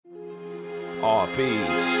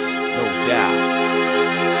RBs, no doubt.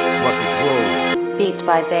 Rugged BROOD. Beats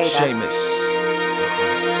by Védah. SHAMUS.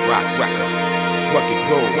 Rock record. Rugged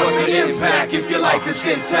BROOD. What's the impact if your life is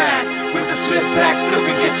intact? With the slip pack, still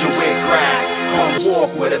can get your wig cracked. Come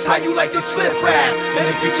walk with us, how you like this slip rap? And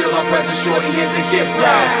if you feel our presence, shorty, here's a gift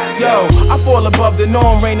wrap. Yo, I fall above the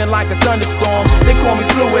norm, raining like a thunderstorm. They call me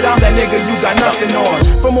fluid, I'm that nigga you got nothing on.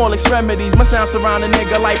 From all extremities, my sound surround a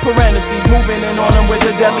nigga like parentheses. Moving in on them with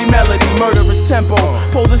a deadly melody, murderous tempo.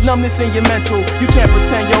 Poses numbness in your mental, you can't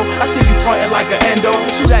pretend, yo. I see you frontin' like an endo.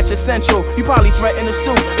 Shoot at your central, you probably threaten to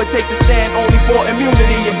sue, but take the stand only for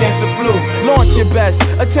immunity against the flu. Launch your best,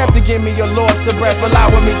 attempt to give me your loss of breath.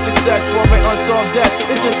 Allowing me success for an unsolved death.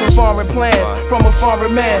 It's just some foreign plans from a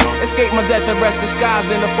foreign man. Escape my death and rest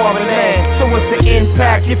disguised in a foreign land. So what's the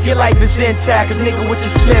impact if your life is intact? Cause nigga with your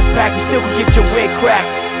slip pack, you still can get your wig cracked.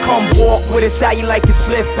 Come walk with us, how you like your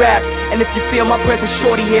split rap? And if you feel my presence,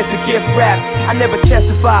 shorty, here's the gift wrap. I never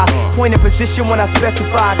testify, point in position when I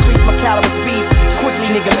specify. Increase my caliber speeds, quickly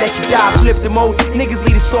nigga let you die. Flip the mode, niggas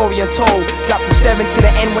leave the story untold. Drop the 7 to the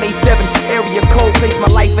N187 area code. Place my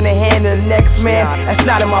life in the hand of the next man, that's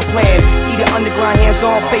not in my plan. See the underground hands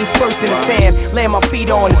on, face first in the sand. Land my feet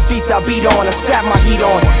on, the streets I beat on. I strap my heat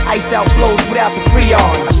on, iced out flows without the free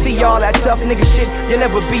on. I see all that tough nigga shit, you'll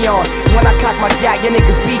never be on. When I cock my gat, your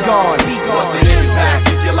niggas be gone. What's the impact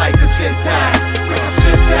if your life is intact? With the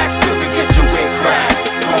slip back, still can get your wig cracked.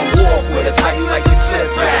 Come walk with us, how you like your slip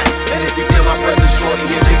rap? And if you feel my presence, shorty,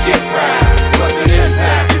 here's a gift wrap. What's the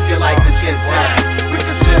impact if your life is intact? With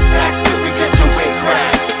the slip back, still can get your wig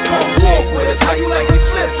cracked. Come walk with us, how you like your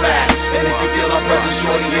slip rap? And if you feel my presence,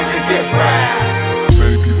 shorty, here's a gift wrap.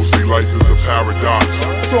 Many people say life is a paradox.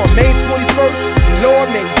 So on May 21st, the Lord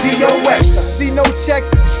named DOX. See no checks,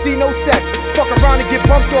 see no sex. Fuck around and get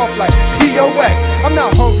bumped off like POX. I'm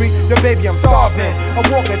not hungry, the baby I'm starving. I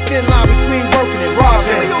walk a thin line between working and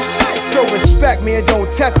robbing. So respect me and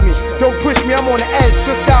don't test me. Don't push me, I'm on the edge,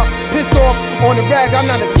 stressed out, pissed off on the rag. I'm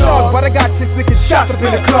not a thug, but I got chicks licking shots up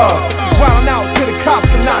in the club. Wildin' out till the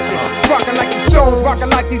cops come knocking. Rockin' like these stones,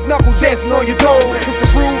 rockin' like these knuckles, dancing on your dome. It's the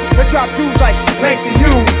BROOD that drop dudes like Langston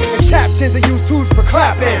Hughes. And captions that use tools for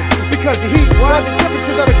clapping. Because the heat rises the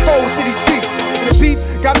temperatures of the cold city streets. And the beat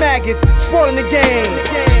got maggots spoiling the game.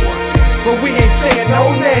 But we ain't saying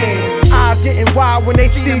no names. Eyes getting wild when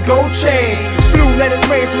they see gold chains. Flu, let it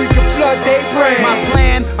rain so we can flood their brains. My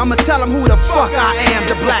plan, I'ma tell them who the fuck I am.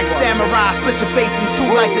 The black samurai, split your face in two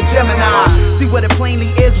like a Gemini. See what it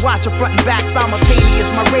plainly is, watch your front and back simultaneous.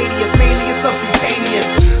 My radius mainly is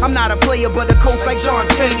subcutaneous. I'm not a player but a coach like John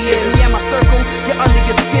Chaney is. Me and my circle, you're under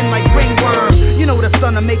your skin like ringworm. You know the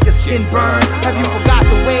sun'll make your skin burn. Have you forgot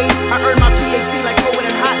the way I earned my PhD like poet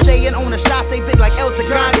and hot day? And own a shot big like El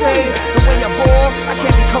Gigante. The way I ball, I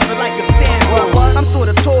can't be covered like a sandal. I'm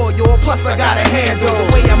sorta tall, yo, plus I got a handle. The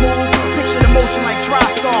way I move, picture the motion like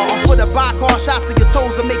TriStar. I'm for the by-car shots to your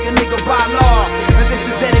toes and make a nigga buy law. And this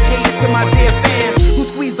is dedicated to my dear fans who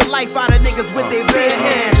squeeze the life out of niggas with their bare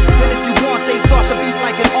hands. And if you want, they start to beef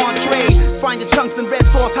like an entree. Find your chunks in red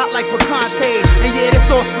sauce hot like picante. And yeah, this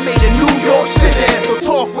sauce is made in New York City. So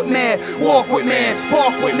talk with man, walk with man,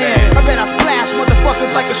 spark with man. I bet I splash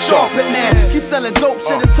motherfuckers like a shark with man. Keep selling dope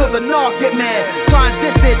shit until the narc get mad. Try and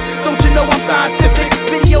diss it, don't you know I'm scientific?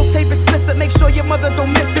 Videotape explicit, make sure your mother don't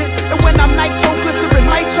miss it. And when I'm nitro, glycerin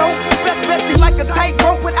nitro, best bet seem like a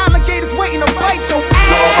tightrope with alligators waiting to bite your ass.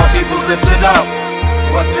 So all my peoples listen up.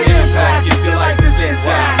 What's the impact if your life is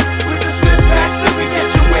intact? With the split back, still can get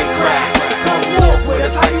your weight cracked. Come walk with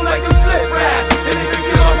us, how you like your slip rap? And if you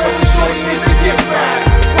feel our presence, shorty, here's a gift wrap.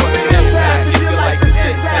 What's the impact if your life is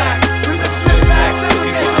intact? With the split back, still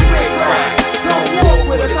can get your weight cracked. Come walk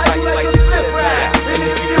with us, how you like your slip rap? And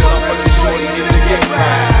if you feel our presence, shorty, here's a gift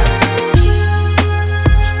wrap.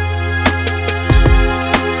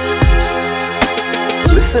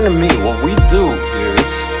 Listen to me, what we do here,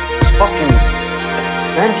 it's fucking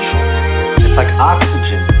essential. It's like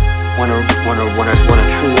oxygen. When a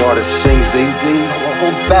true artist sings, they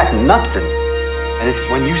hold back nothing. And it's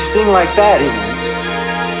when you sing like that, it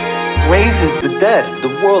raises the dead. The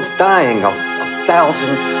world's dying of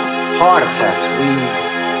 1,000 heart attacks.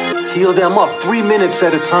 We heal them up 3 minutes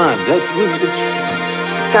at a time. It's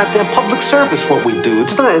a goddamn public service what we do.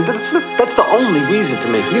 That's the only reason to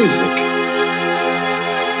make music.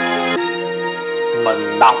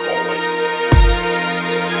 Monopoly.